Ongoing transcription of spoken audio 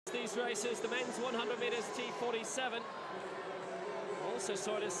These races, the men's 100 meters T47. Also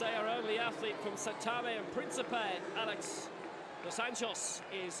saw to say our only athlete from Tome and Principe, Alex Los Anjos,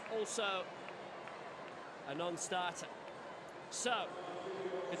 is also a non-starter. So,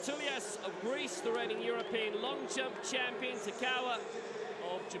 KOUTOULIAS of Greece, the reigning European long jump champion, TAGAWA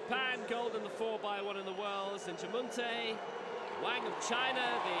of Japan, gold in the 4x1 in the worlds, and NDIMULUNDE, WANG of China,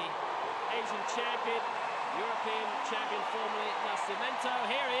 the Asian champion, European champion formerly, NASCIMENTO.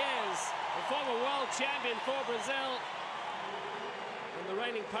 Here he is, the former world champion for Brazil, and the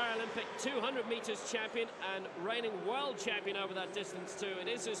reigning Paralympic 200 meters champion and reigning world champion over that distance too. It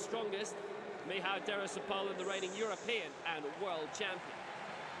is his strongest. Michal of Poland, the reigning European and world champion.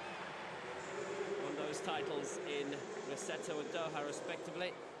 Won those titles in Roseto and Doha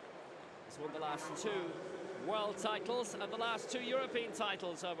respectively. He's won the last 2 world titles and the last 2 European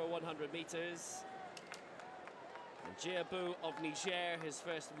titles over 100 meters. And DAYABOU of Niger, his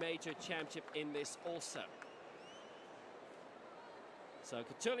first major championship in this also. So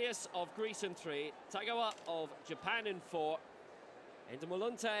KOUTOULIAS of Greece in 3, TAGAWA of Japan in 4,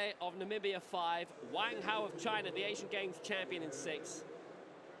 NDIMULUNDE of Namibia 5, WANG of China, the Asian Games champion in 6,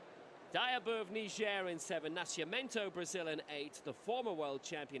 DAYABOU of Niger in 7, NASCIMENTO Brazil in 8, the former world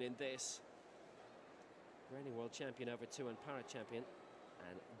champion in this, reigning world champion over 2 and para champion,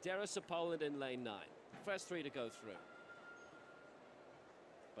 and DERUS of Poland in lane 9. First 3 to go through.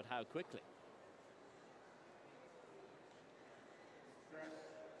 But how quickly?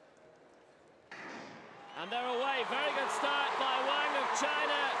 And they're away. Very good start by WANG of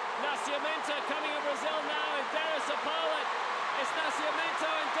China. NASCIMENTO coming of Brazil now, and DERUS of Poland. It's NASCIMENTO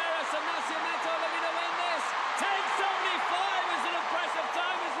and DERUS, and NASCIMENTO looking to win this. 10:75 is an impressive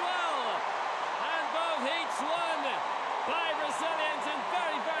time as well. And both heats won by Brazilians in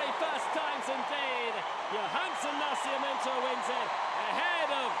very, very fast times indeed. Yohansson NASCIMENTO wins it ahead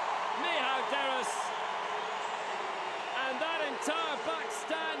of Michal DERUS. And that entire back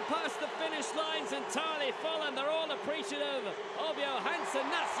stand past the finish line's entirely full, and they're all appreciative of Yohansson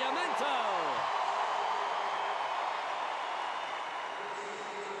NASCIMENTO.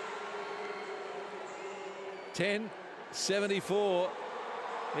 .10.74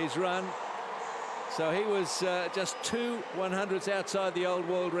 his run. So he was just 2 100ths outside the old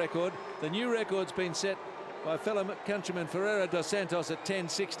world record. The new record's been set by fellow countryman Ferreira dos Santos at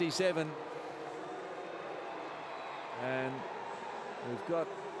 10.67. And we've got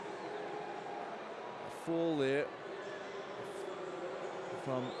a fall there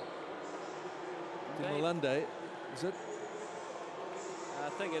from NDIMULUNDE, is it? I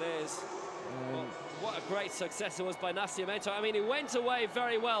think it is. Well, what a great success it was by NASCIMENTO. I mean, he went away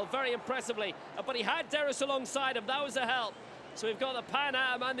very well, very impressively, but he had DERUS alongside him. That was a help. So we've got the Pan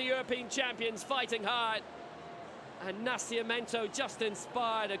Am and the European champions fighting hard. And NASCIMENTO just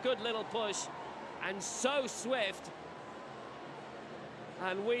inspired a good little push, and so swift.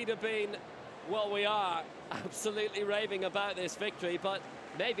 And we'd have been, well, we are absolutely raving about this victory, but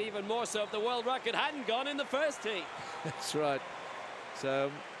maybe even more so if the world record hadn't gone in the first heat. That's right. So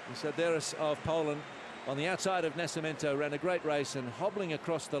DERUS of Poland on the outside of NASCIMENTO ran a great race, and hobbling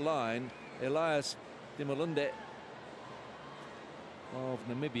across the line, Elias NDIMULUNDE of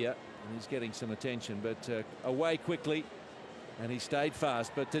Namibia, and he's getting some attention, but away quickly, and he stayed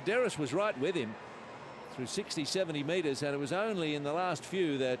fast. But DERUS was right with him through 60-70 meters, and it was only in the last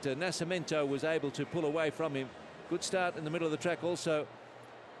few that NASCIMENTO was able to pull away from him. Good start in the middle of the track also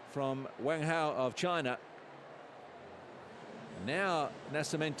from WANG of China. Now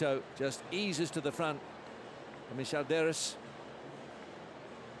NASCIMENTO just eases to the front of Michal DERUS.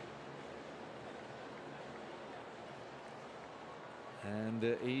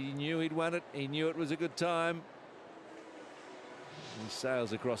 And he knew he'd won it. He knew it was a good time. He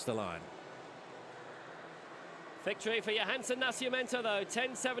sails across the line. Victory for Yohansson NASCIMENTO though,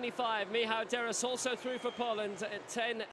 10.75. Michal DERUS also through for Poland at 10.